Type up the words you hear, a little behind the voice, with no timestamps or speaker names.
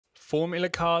Formula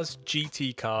cars,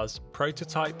 GT cars,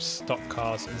 prototypes, stock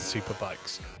cars and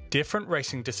superbikes. Different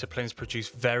racing disciplines produce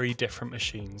very different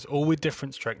machines, all with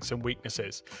different strengths and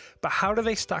weaknesses. But how do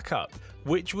they stack up?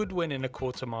 Which would win in a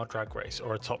quarter-mile drag race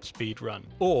or a top speed run?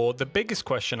 Or, the biggest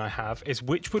question I have is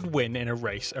which would win in a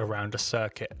race around a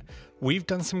circuit? We've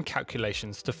done some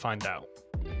calculations to find out.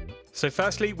 So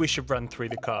firstly, we should run through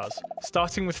the cars.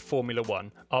 Starting with Formula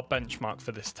 1, our benchmark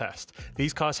for this test.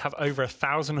 These cars have over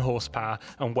 1,000 horsepower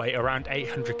and weigh around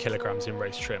 800 kilograms in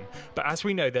race trim. But as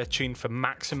we know, they're tuned for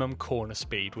maximum corner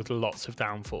speed with lots of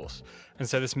downforce. And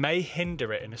so this may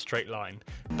hinder it in a straight line,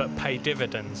 but pay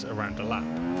dividends around a lap.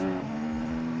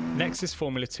 Next is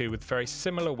Formula 2 with very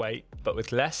similar weight, but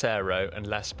with less aero and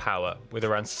less power, with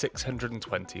around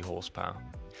 620 horsepower.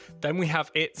 Then we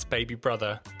have its baby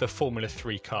brother, the Formula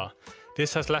 3 car.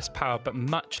 This has less power but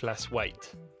much less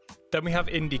weight. Then we have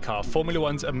IndyCar, Formula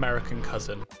 1's American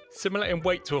cousin. Similar in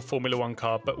weight to a Formula 1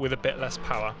 car but with a bit less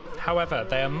power. However,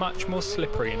 they are much more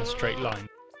slippery in a straight line.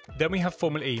 Then we have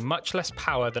Formula E, much less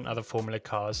power than other Formula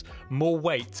cars, more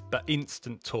weight but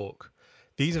instant torque.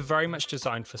 These are very much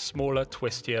designed for smaller,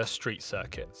 twistier street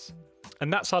circuits.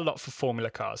 And that's our lot for Formula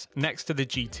cars, next to the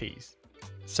GTs.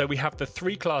 So we have the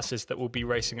three classes that will be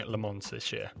racing at Le Mans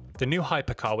this year. The new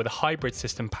hypercar with a hybrid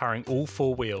system powering all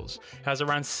four wheels. It has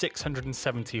around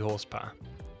 670 horsepower.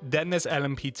 Then there's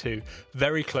LMP2,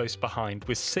 very close behind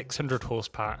with 600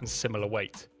 horsepower and similar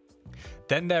weight.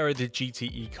 Then there are the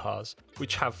GTE cars,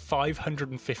 which have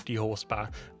 550 horsepower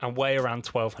and weigh around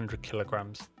 1,200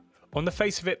 kilograms. On the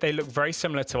face of it, they look very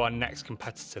similar to our next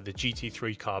competitor, the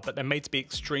GT3 car, but they're made to be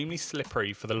extremely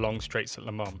slippery for the long straights at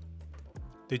Le Mans.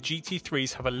 The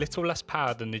GT3s have a little less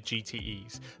power than the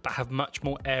GTEs, but have much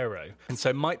more aero, and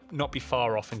so might not be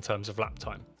far off in terms of lap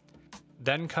time.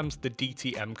 Then comes the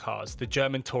DTM cars, the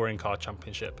German Touring Car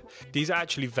Championship. These are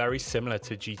actually very similar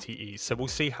to GTEs, so we'll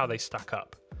see how they stack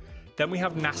up. Then we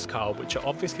have NASCAR, which are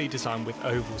obviously designed with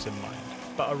ovals in mind,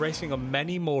 but are racing on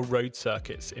many more road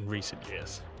circuits in recent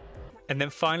years. And then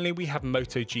finally we have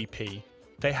MotoGP.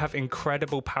 They have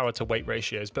incredible power to weight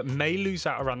ratios, but may lose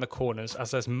out around the corners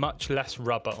as there's much less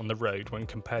rubber on the road when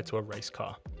compared to a race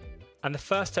car. And the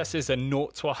first test is a 0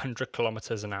 to 100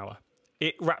 kilometers an hour.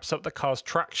 It wraps up the car's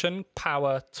traction,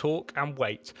 power, torque and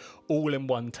weight all in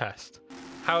one test.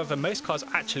 However, most cars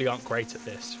actually aren't great at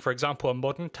this. For example, a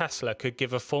modern Tesla could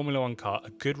give a Formula 1 car a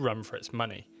good run for its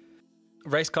money.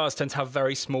 Race cars tend to have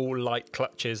very small, light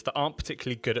clutches that aren't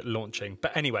particularly good at launching.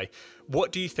 But anyway,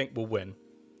 what do you think will win?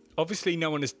 Obviously, no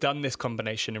one has done this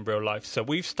combination in real life, so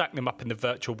we've stacked them up in the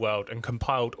virtual world and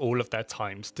compiled all of their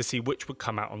times to see which would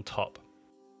come out on top.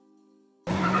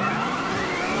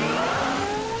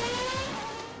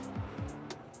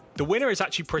 The winner is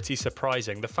actually pretty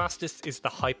surprising. The fastest is the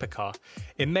hypercar.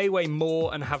 It may weigh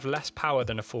more and have less power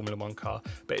than a Formula 1 car,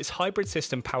 but its hybrid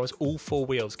system powers all four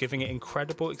wheels, giving it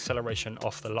incredible acceleration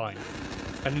off the line.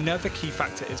 And another key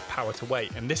factor is power to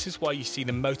weight, and this is why you see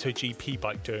the MotoGP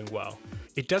bike doing well.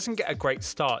 It doesn't get a great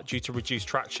start due to reduced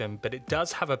traction, but it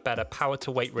does have a better power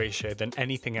to weight ratio than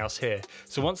anything else here.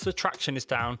 So once the traction is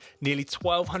down, nearly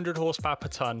 1,200 horsepower per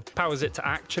tonne powers it to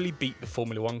actually beat the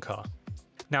Formula 1 car.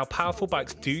 Now, powerful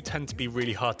bikes do tend to be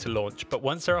really hard to launch, but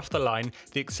once they're off the line,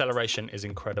 the acceleration is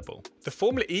incredible. The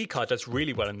Formula E car does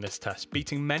really well in this test,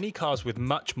 beating many cars with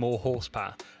much more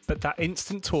horsepower, but that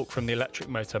instant torque from the electric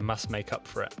motor must make up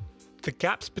for it. The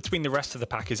gaps between the rest of the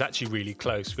pack is actually really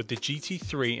close, with the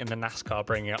GT3 and the NASCAR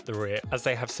bringing up the rear, as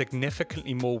they have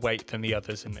significantly more weight than the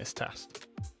others in this test.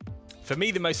 For me,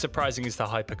 the most surprising is the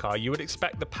hypercar. You would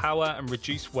expect the power and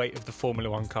reduced weight of the Formula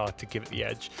 1 car to give it the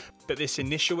edge, but this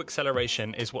initial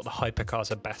acceleration is what the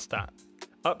hypercars are best at.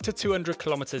 Up to 200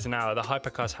 kilometers an hour, the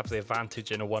hypercars have the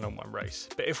advantage in a one-on-one race.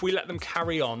 But if we let them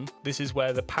carry on, this is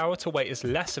where the power to weight is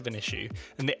less of an issue,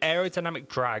 and the aerodynamic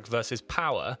drag versus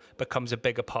power becomes a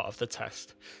bigger part of the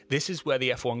test. This is where the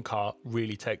F1 car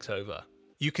really takes over.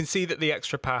 You can see that the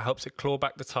extra power helps it claw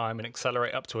back the time and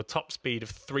accelerate up to a top speed of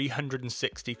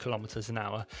 360 kilometers an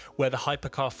hour, where the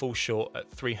hypercar falls short at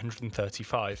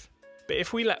 335. But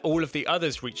if we let all of the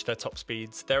others reach their top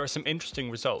speeds, there are some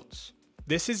interesting results.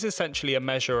 This is essentially a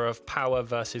measure of power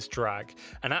versus drag,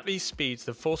 and at these speeds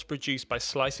the force produced by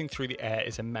slicing through the air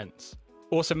is immense.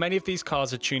 Also, many of these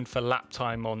cars are tuned for lap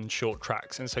time on short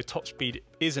tracks, and so top speed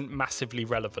isn't massively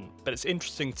relevant, but it's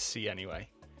interesting to see anyway.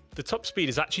 The top speed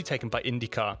is actually taken by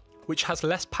IndyCar, which has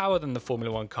less power than the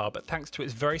Formula 1 car, but thanks to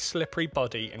its very slippery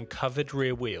body and covered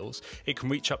rear wheels, it can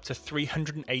reach up to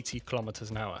 380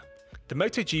 kilometers an hour. The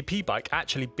MotoGP bike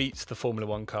actually beats the Formula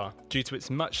 1 car due to its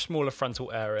much smaller frontal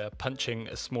area punching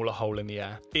a smaller hole in the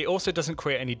air. It also doesn't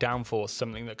create any downforce,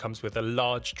 something that comes with a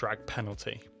large drag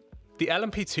penalty. The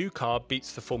LMP2 car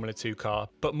beats the Formula 2 car,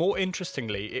 but more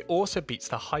interestingly, it also beats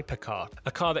the hypercar, a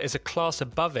car that is a class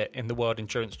above it in the World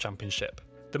Endurance Championship.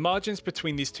 The margins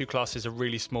between these two classes are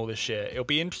really small this year. It'll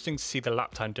be interesting to see the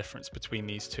lap time difference between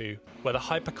these two, where the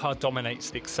hypercar dominates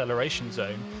the acceleration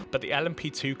zone, but the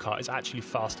LMP2 car is actually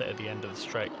faster at the end of the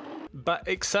straight. But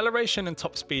acceleration and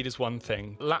top speed is one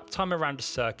thing. Lap time around a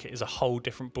circuit is a whole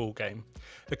different ballgame.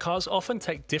 The cars often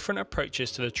take different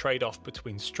approaches to the trade-off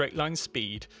between straight line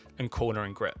speed and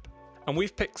cornering grip. And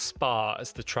we've picked Spa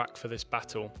as the track for this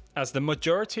battle, as the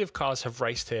majority of cars have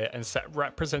raced here and set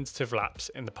representative laps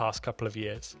in the past couple of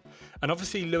years. And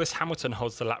obviously Lewis Hamilton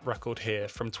holds the lap record here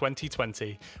from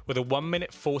 2020 with a 1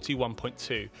 minute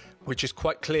 41.2, which is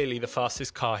quite clearly the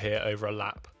fastest car here over a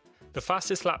lap. The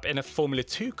fastest lap in a Formula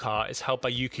 2 car is held by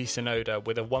Yuki Tsunoda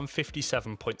with a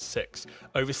 157.6,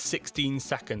 over 16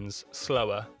 seconds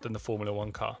slower than the Formula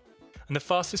 1 car. And the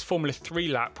fastest Formula 3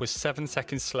 lap was 7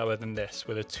 seconds slower than this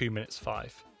with a 2 minutes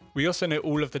 5. We also know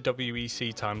all of the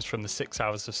WEC times from the 6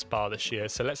 hours of Spa this year,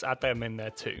 so let's add them in there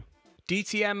too.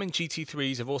 DTM and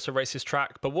GT3s have also raced this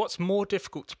track, but what's more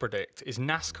difficult to predict is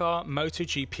NASCAR,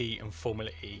 MotoGP and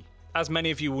Formula E. As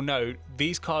many of you will know,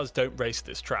 these cars don't race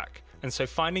this track, and so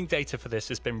finding data for this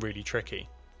has been really tricky.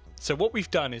 So what we've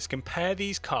done is compare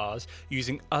these cars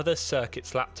using other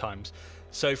circuits' lap times.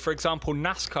 So for example,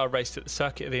 NASCAR raced at the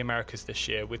Circuit of the Americas this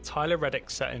year with Tyler Reddick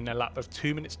setting a lap of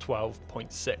 2 minutes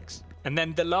 12.6. And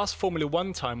then the last Formula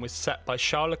 1 time was set by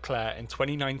Charles Leclerc in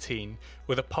 2019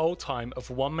 with a pole time of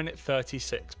 1 minute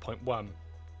 36.1.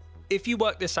 If you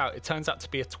work this out, it turns out to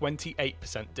be a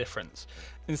 28% difference.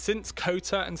 And since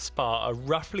COTA and Spa are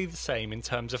roughly the same in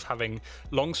terms of having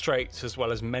long straights as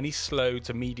well as many slow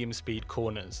to medium speed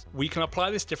corners, we can apply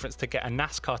this difference to get a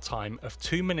NASCAR time of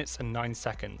 2 minutes and 9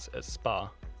 seconds at Spa.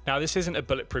 Now this isn't a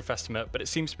bulletproof estimate, but it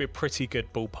seems to be a pretty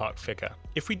good ballpark figure.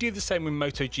 If we do the same with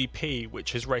MotoGP,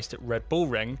 which is raced at Red Bull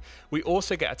Ring, we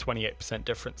also get a 28%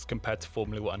 difference compared to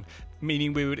Formula 1,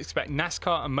 meaning we would expect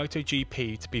NASCAR and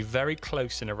MotoGP to be very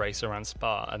close in a race around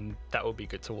Spa, and that will be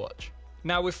good to watch.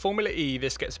 Now with Formula E,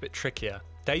 this gets a bit trickier.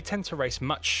 They tend to race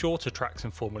much shorter tracks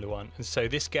than Formula 1, and so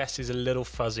this guess is a little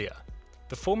fuzzier.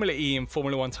 The Formula E and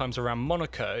Formula 1 times around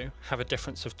Monaco have a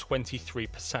difference of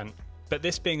 23%. But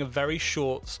this being a very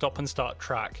short stop and start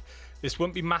track, this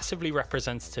wouldn't be massively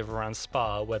representative around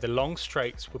Spa, where the long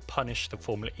straights would punish the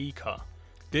Formula E car.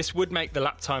 This would make the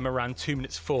lap time around 2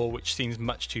 minutes 4, which seems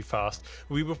much too fast.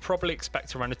 We would probably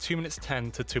expect around a 2 minutes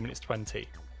 10 to 2 minutes 20.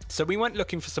 So we went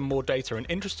looking for some more data, and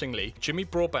interestingly, Jimmy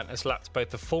Broadbent has lapped both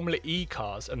the Formula E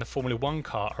cars and the Formula 1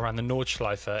 car around the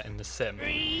Nordschleife in the sim.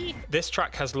 This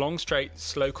track has long straights,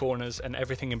 slow corners and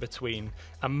everything in between,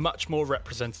 and much more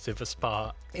representative of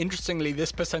Spa. Interestingly,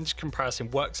 this percentage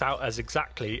comparison works out as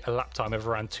exactly a lap time of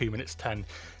around 2 minutes 10.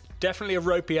 Definitely a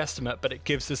ropey estimate, but it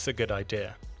gives us a good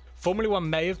idea. Formula 1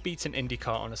 may have beaten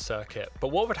IndyCar on a circuit,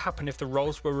 but what would happen if the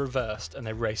roles were reversed and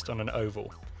they raced on an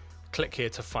oval? Click here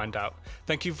to find out.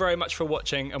 Thank you very much for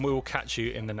watching, and we will catch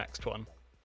you in the next one.